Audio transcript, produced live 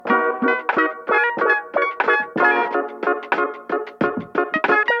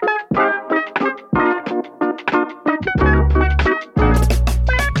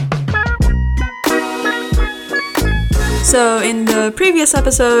the previous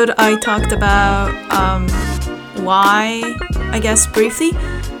episode, I talked about why, I guess briefly,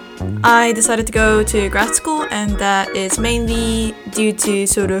 I decided to go to grad school, and that is mainly due to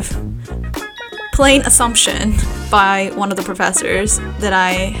sort of plain assumption by one of the professors that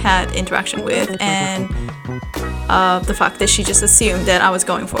I had interaction with, and the fact that she just assumed that I was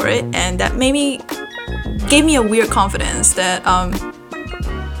going for it, and that gave me a weird confidence that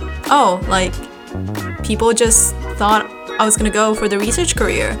people just thought I was gonna go for the research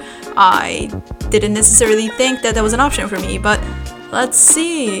career. I didn't necessarily think that was an option for me, but let's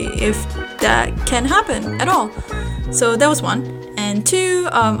see if that can happen at all. So that was one. And two,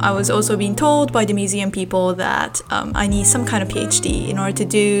 I was also being told by the museum people that I need some kind of PhD in order to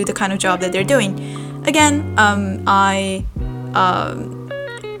do the kind of job that they're doing. Again, I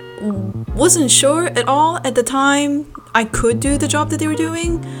wasn't sure at all at the time I could do the job that they were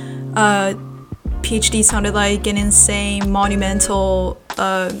doing. PhD sounded like an insane, monumental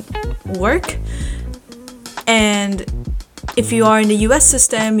work. And if you are in the US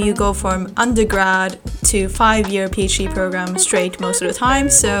system, you go from undergrad to 5-year PhD program straight most of the time.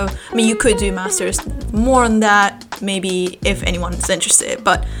 So, I mean, you could do masters. More on that, maybe, if anyone's interested.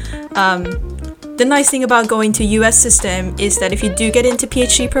 But the nice thing about going to US system is that if you do get into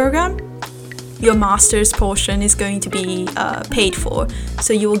PhD program, your master's portion is going to be paid for.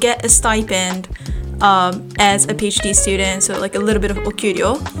 So you will get a stipend as a PhD student, so like a little bit of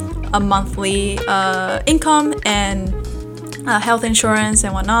okuryo, a monthly income, and health insurance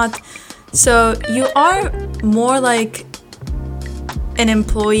and whatnot. So you are more like an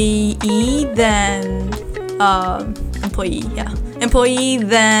employee than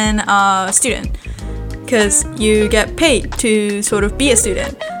a student, because you get paid to sort of be a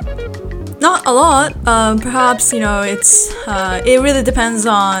student. Not a lot, perhaps, it's it really depends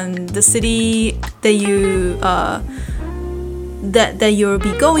on the city that you'll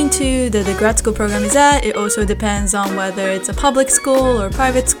be going to, that the grad school program is at. It also depends on whether it's a public school or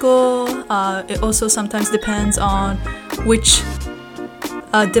private school. It also sometimes depends on which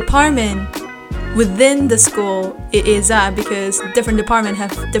department within the school it is at, because different departments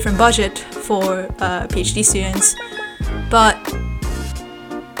have different budget for PhD students. But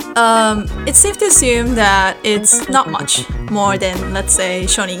it's safe to assume that it's not much more than, let's say,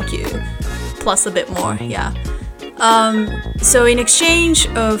 Shoninkyu, plus a bit more, yeah. So in exchange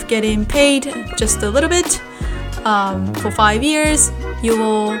of getting paid just a little bit for 5 years, you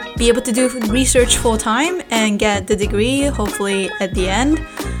will be able to do research full time and get the degree, hopefully at the end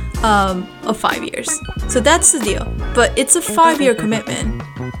of 5 years. So that's the deal. But it's a 5-year commitment.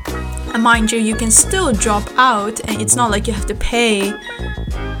 And mind you, you can still drop out, and it's not like you have to pay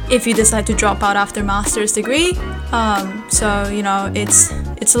if you decide to drop out after master's degree. So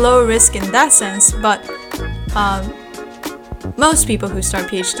it's low risk in that sense, but most people who start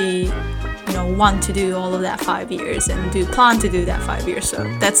PhD want to do all of that 5 years and plan to do that 5 years. So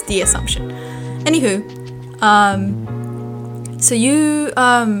that's the assumption. Anywho, so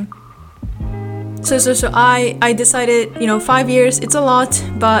I decided 5 years, it's a lot,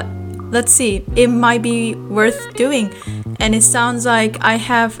 but let's see, it might be worth doing. And it sounds like I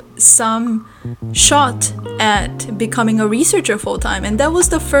have some shot at becoming a researcher full-time. And that was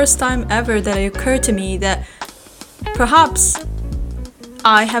the first time ever that it occurred to me that perhaps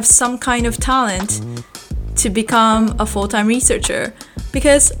I have some kind of talent to become a full-time researcher.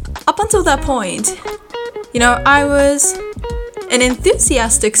 Because up until that point, I was an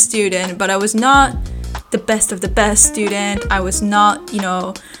enthusiastic student, but I was not the best of the best student. I was not,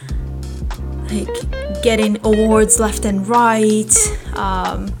 getting awards left and right,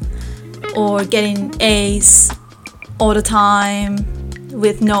 or getting A's all the time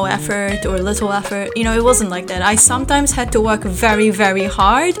with no effort or little effort. It wasn't like that. I sometimes had to work very, very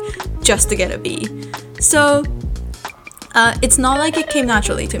hard just to get a B. So it's not like it came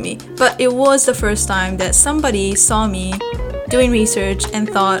naturally to me, but it was the first time that somebody saw me doing research and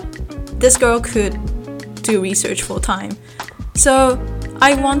thought, this girl could do research full time. So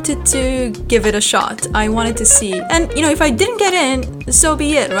I wanted to give it a shot. I wanted to see. And, if I didn't get in, so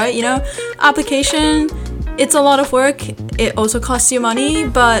be it, right? Application, it's a lot of work. It also costs you money,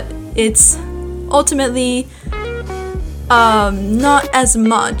 but it's ultimately not as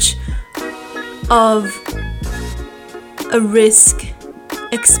much of a risk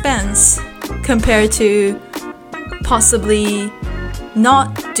expense compared to possibly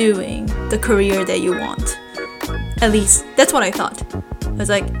not doing the career that you want. At least, that's what I thought. I was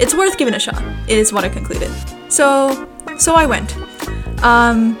like, it's worth giving a shot, is what I concluded. So I went.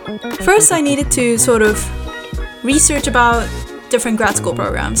 First, I needed to sort of research about different grad school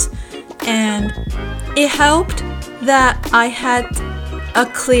programs. And it helped that I had a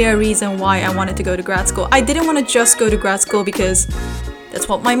clear reason why I wanted to go to grad school. I didn't want to just go to grad school because that's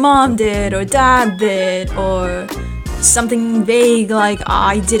what my mom did or dad did, or something vague like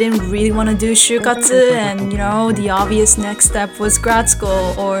I didn't really want to do shukatsu and the obvious next step was grad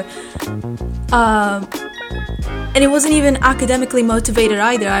school, or and it wasn't even academically motivated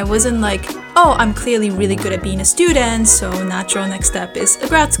either. I wasn't like, oh, I'm clearly really good at being a student, so natural next step is a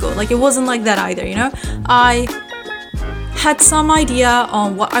grad school. Like, it wasn't like that either, I had some idea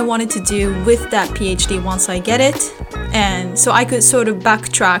on what I wanted to do with that PhD once I get it, and so I could sort of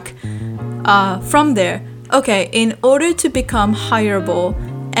backtrack from there. Okay, in order to become hireable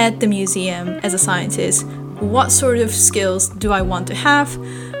at the museum as a scientist, what sort of skills do I want to have?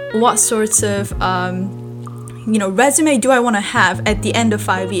 What sorts of resume do I want to have at the end of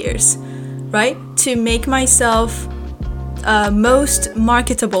 5 years, right? To make myself most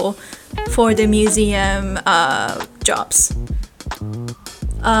marketable for the museum jobs.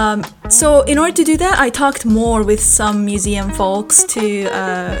 So in order to do that, I talked more with some museum folks to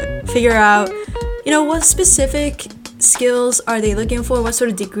figure out, what specific skills are they looking for? What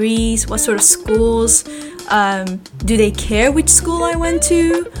sort of degrees? What sort of schools? Do they care which school I went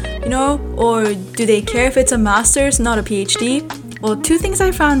to? Or do they care if it's a master's, not a PhD? Well, two things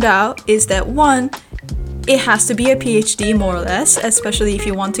I found out is that one, it has to be a PhD more or less, especially if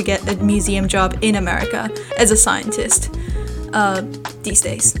you want to get a museum job in America as a scientist these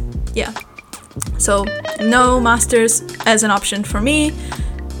days. Yeah. So no master's as an option for me.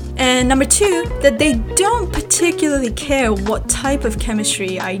 And number two, that they don't particularly care what type of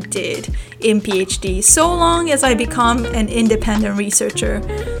chemistry I did in PhD, so long as I become an independent researcher.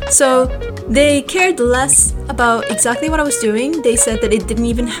 So they cared less about exactly what I was doing. They said that it didn't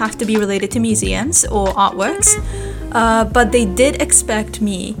even have to be related to museums or artworks, but they did expect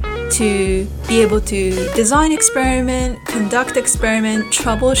me to be able to design experiment, conduct experiment,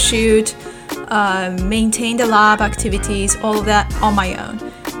 troubleshoot, maintain the lab activities, all of that on my own.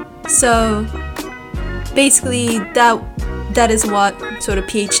 So basically that is what sort of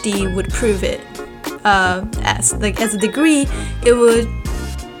PhD would prove it as. Like, as a degree, it would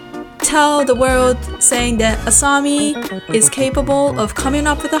tell the world saying that Asami is capable of coming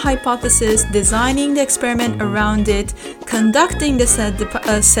up with a hypothesis, designing the experiment around it, conducting the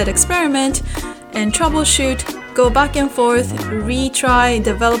said experiment, and troubleshoot, go back and forth, retry,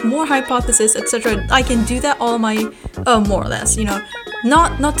 develop more hypotheses, etc. I can do that all more or less,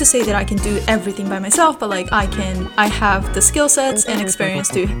 Not to say that I can do everything by myself, but like I have the skill sets and experience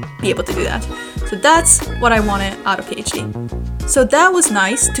to be able to do that. So that's what I wanted out of PhD. So that was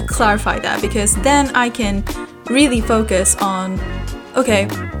nice to clarify that, because then I can really focus on, okay,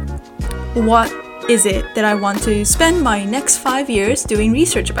 what is it that I want to spend my next 5 years doing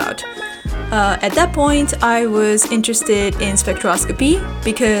research about? At that point, I was interested in spectroscopy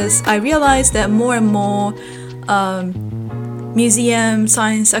because I realized that more and more museum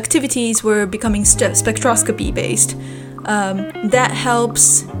science activities were becoming spectroscopy based. That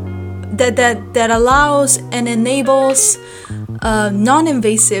helps, that allows and enables a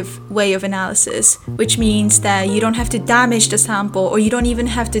non-invasive way of analysis, which means that you don't have to damage the sample, or you don't even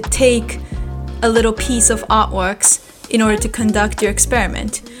have to take a little piece of artworks in order to conduct your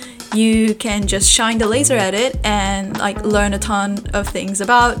experiment. You can just shine the laser at it and learn a ton of things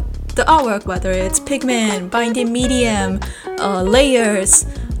about the artwork, whether it's pigment, binding medium, layers,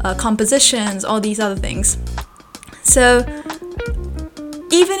 compositions, all these other things. So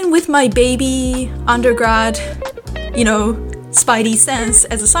even with my baby undergrad, spidey sense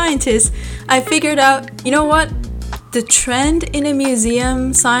as a scientist, I figured out, what? The trend in a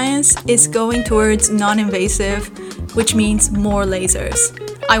museum science is going towards non-invasive, which means more lasers.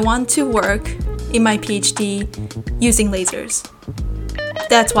 I want to work in my PhD using lasers.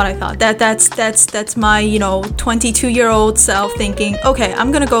 That's what I thought. That's my 22-year-old self thinking, okay, I'm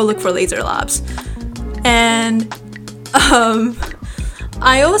gonna go look for laser labs. And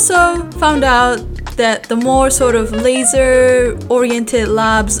I also found out that the more sort of laser-oriented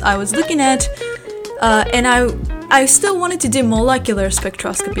labs I was looking at, and I still wanted to do molecular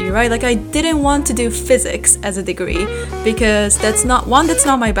spectroscopy, right? Like, I didn't want to do physics as a degree because that's not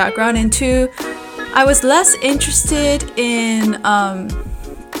my background, and two, I was less interested in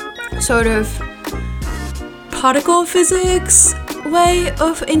sort of particle physics way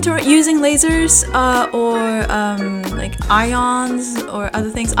of using lasers or ions or other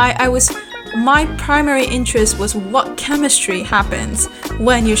things. My primary interest was what chemistry happens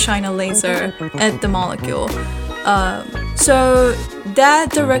when you shine a laser at the molecule. So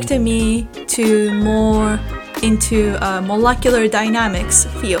that directed me to more into molecular dynamics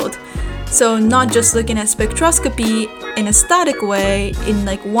field. So not just looking at spectroscopy in a static way, in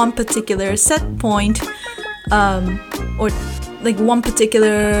like one particular set point, or like one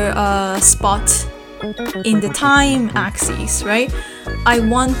particular spot in the time axis, right? I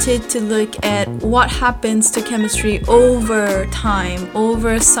wanted to look at what happens to chemistry over time,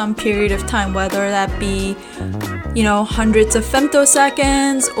 over some period of time, whether that be, hundreds of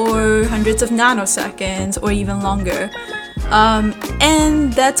femtoseconds or hundreds of nanoseconds or even longer.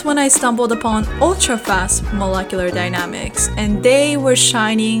 And that's when I stumbled upon ultra-fast molecular dynamics, and they were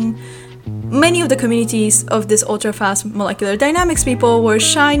shining. Many of the communities of this ultra-fast molecular dynamics people were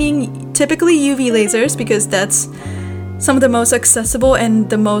shining typically UV lasers, because that's some of the most accessible and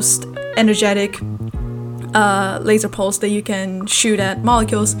the most energetic laser pulse that you can shoot at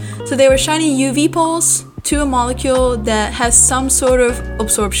molecules. So they were shining UV pulse to a molecule that has some sort of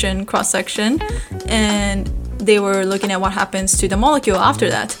absorption cross-section, and they were looking at what happens to the molecule after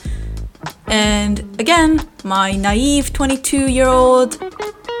that. And again, my naive 22-year-old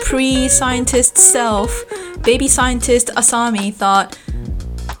pre-scientist self, baby scientist Asami, thought,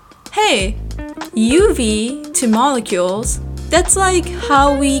 hey, UV to molecules, that's like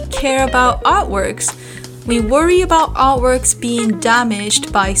how we care about artworks. We worry about artworks being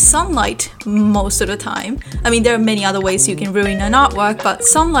damaged by sunlight most of the time. I mean, there are many other ways you can ruin an artwork, but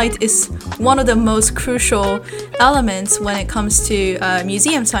sunlight is one of the most crucial elements when it comes to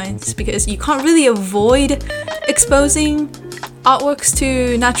museum science, because you can't really avoid exposing artworks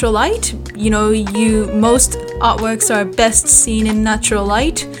to natural light. Most artworks are best seen in natural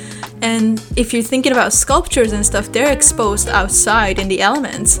light, and if you're thinking about sculptures and stuff, they're exposed outside in the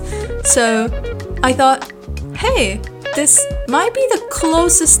elements. So I thought, hey, this might be the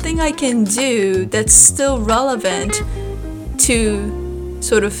closest thing I can do that's still relevant to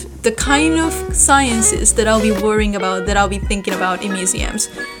sort of the kind of sciences that I'll be worrying about, that I'll be thinking about in museums.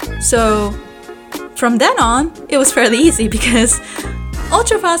 So from then on, it was fairly easy, because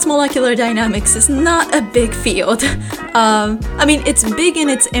ultra-fast molecular dynamics is not a big field. I mean, it's big in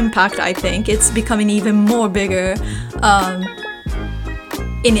its impact, I think. It's becoming even more bigger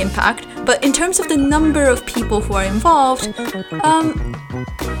in impact. But in terms of the number of people who are involved,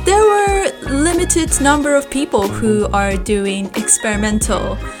 there were limited number of people who are doing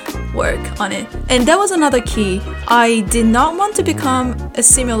experimental work on it. And that was another key. I did not want to become a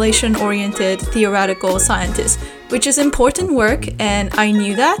simulation-oriented theoretical scientist, which is important work, and I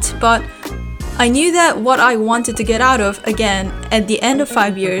knew that, but I knew that what I wanted to get out of, again, at the end of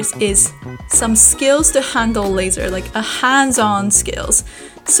 5 years, is some skills to handle laser, like a hands-on skills.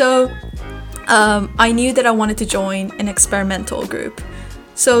 So I knew that I wanted to join an experimental group.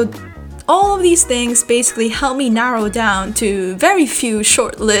 So all of these things basically helped me narrow down to very few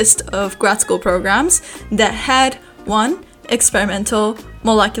short list of grad school programs that had, one, experimental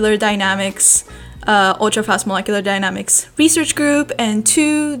molecular dynamics, ultra-fast molecular dynamics research group, and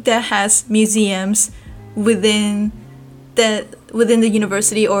two, that has museums within the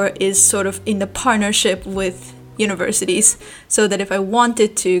university, or is sort of in the partnership with universities, so that if I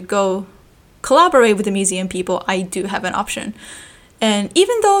wanted to go collaborate with the museum people, I do have an option. And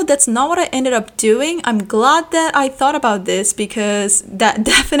even though that's not what I ended up doing, I'm glad that I thought about this, because that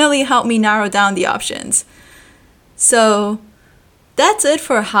definitely helped me narrow down the options. So that's it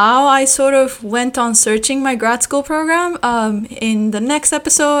for how I sort of went on searching my grad school program. In the next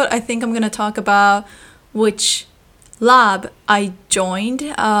episode, I think I'm going to talk about which lab I joined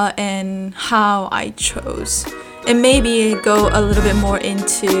and how I chose. And maybe go a little bit more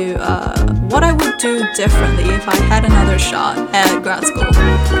into what I would do differently if I had another shot at grad school.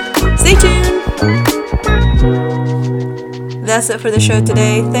 Stay tuned! That's it for the show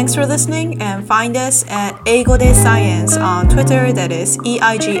today. Thanks for listening, and find us at Eigode Science on Twitter. That is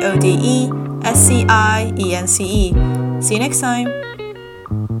EIGODESCIENCE. See you next time!